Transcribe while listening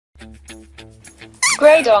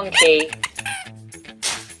Grey donkey.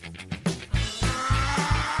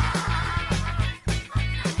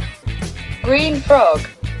 Green frog.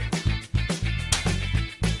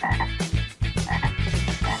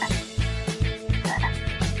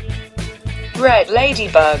 Red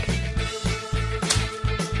ladybug.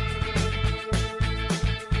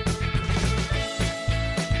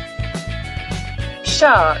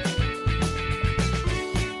 Shark.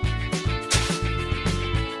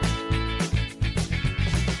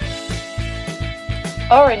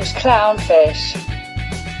 Orange clownfish.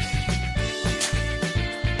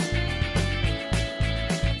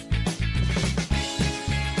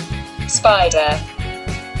 Spider.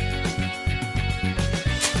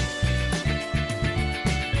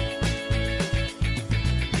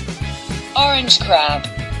 Orange crab.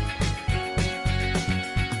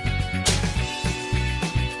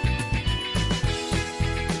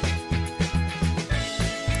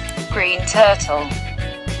 Green turtle.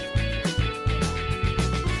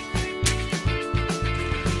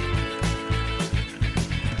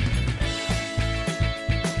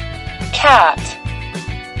 Cat.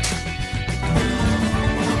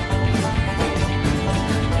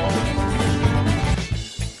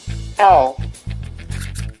 Owl.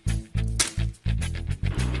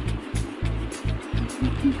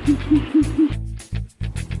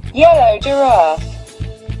 Yellow giraffe.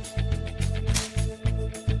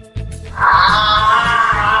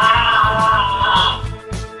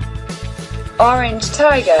 Orange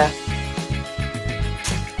tiger.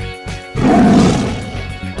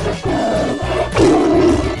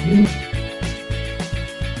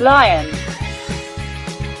 Lion.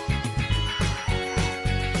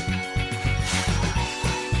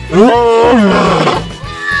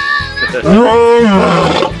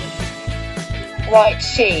 White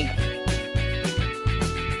sheep.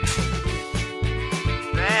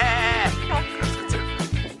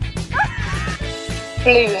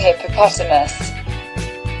 Blue hippopotamus.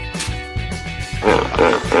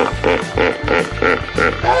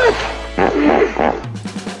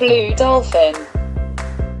 Blue dolphin.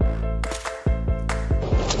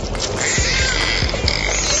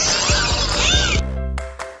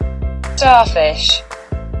 Starfish.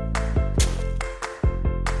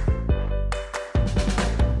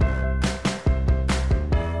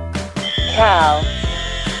 Cow.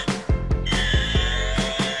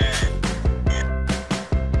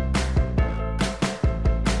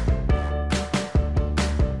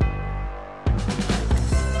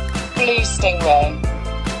 Blue stingray.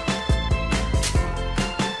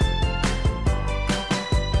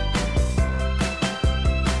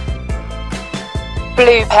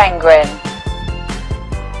 Blue penguin.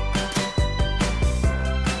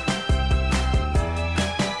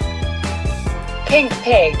 Pink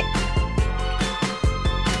pig.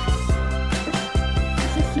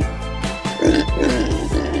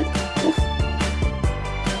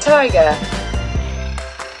 Tiger.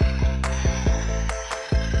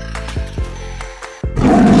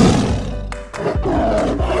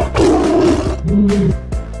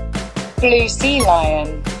 Blue sea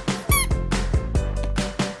lion.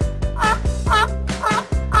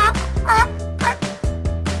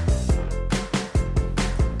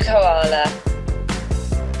 Koala.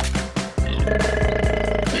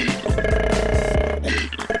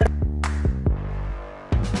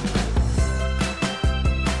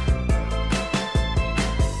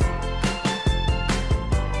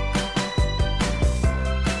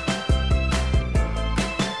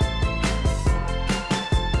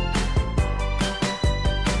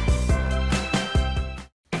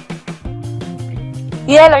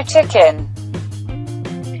 Yellow chicken.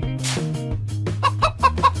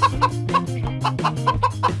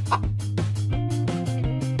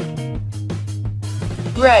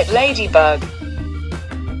 Red ladybug.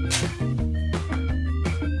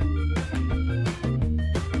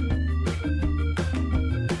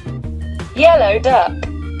 Yellow duck.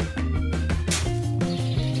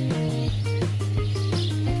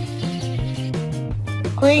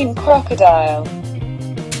 Green crocodile.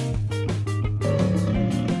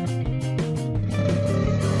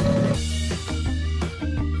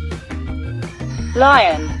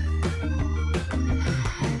 Lion.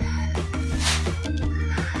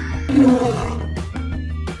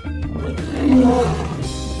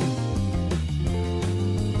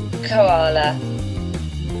 Koala.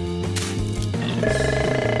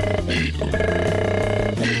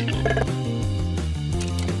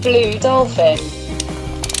 Blue dolphin.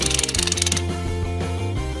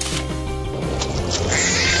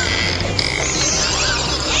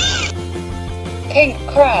 Pink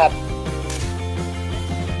crab.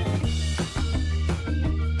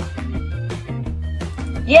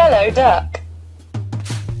 Yellow duck.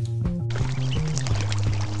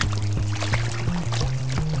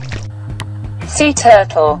 Sea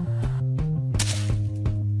turtle.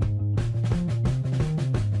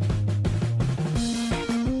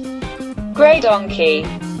 Grey donkey.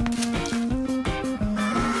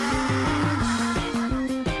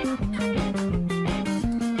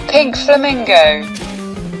 Pink flamingo.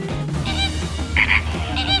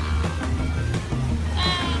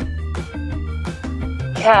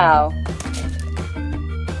 Cow.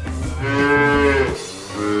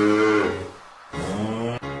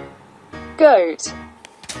 Goat.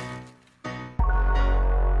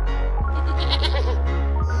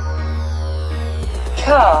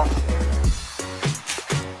 Calf.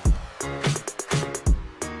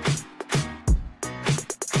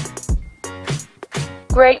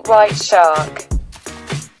 Great white shark.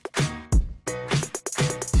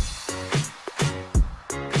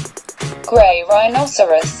 Grey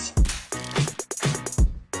rhinoceros.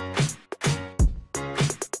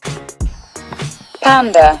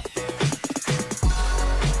 Panda.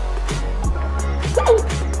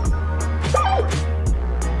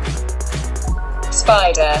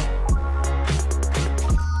 Spider.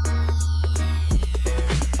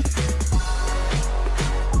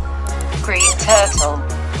 Green turtle.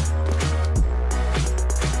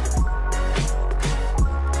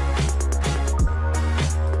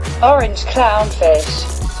 Orange clownfish.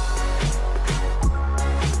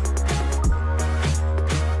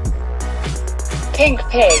 Pink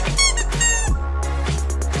pig.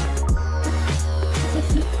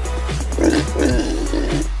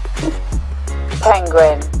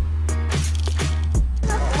 Penguin.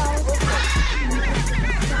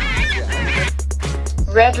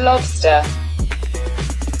 Red lobster.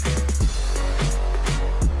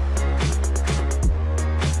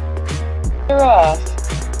 Giraffe.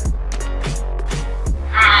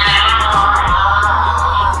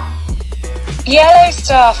 Yellow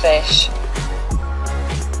starfish.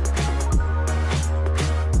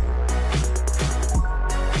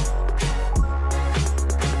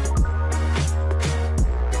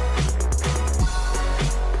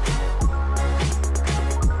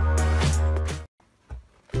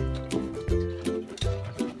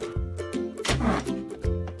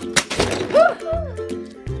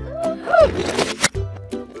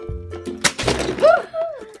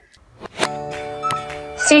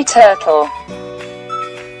 Sea turtle.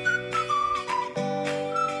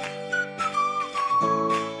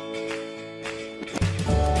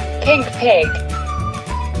 Pink pig.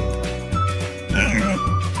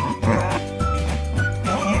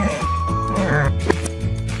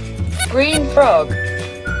 Green frog.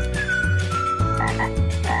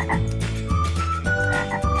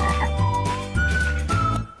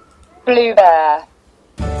 Blue bear.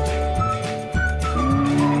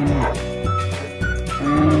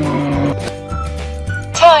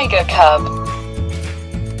 Tiger cub.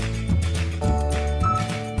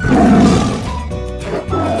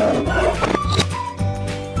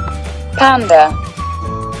 Panda.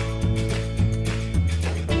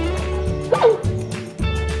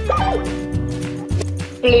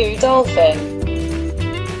 Blue dolphin.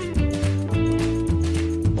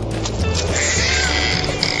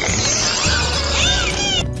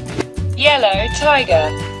 Yellow tiger.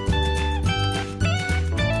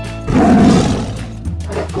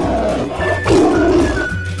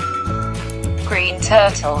 Green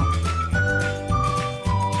turtle.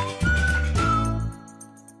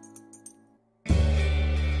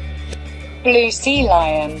 Blue sea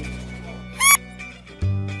lion.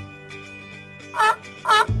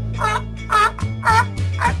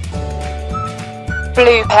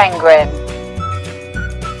 Blue penguin.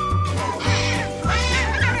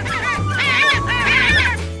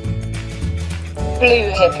 Blue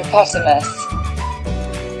hippopotamus.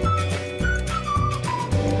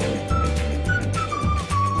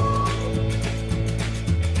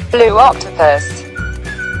 Blue octopus.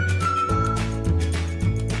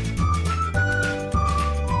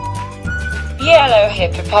 Yellow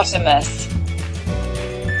hippopotamus.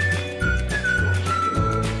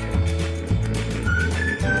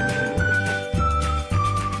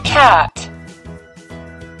 Cat.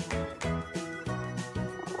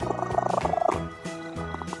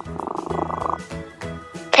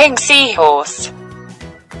 Pink seahorse.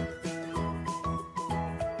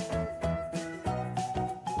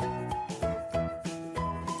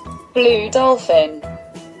 Blue dolphin.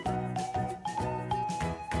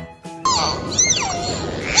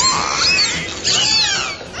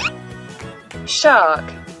 Shark.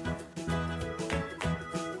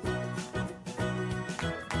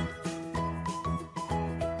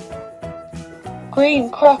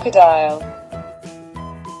 Green crocodile.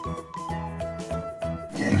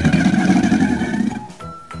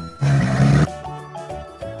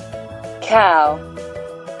 Cow.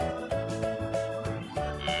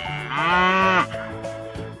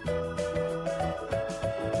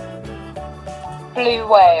 Blue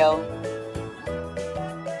whale.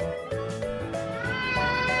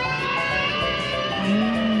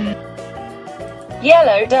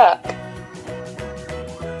 Yellow duck.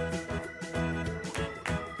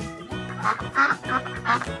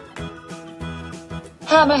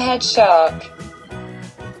 Hammerhead shark.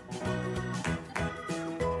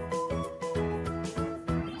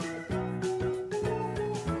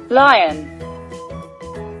 Lion.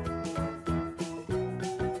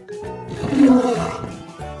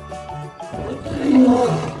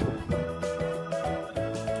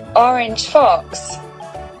 Orange fox.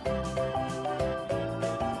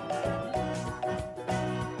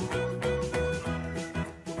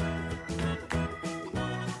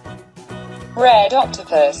 Red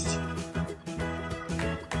octopus.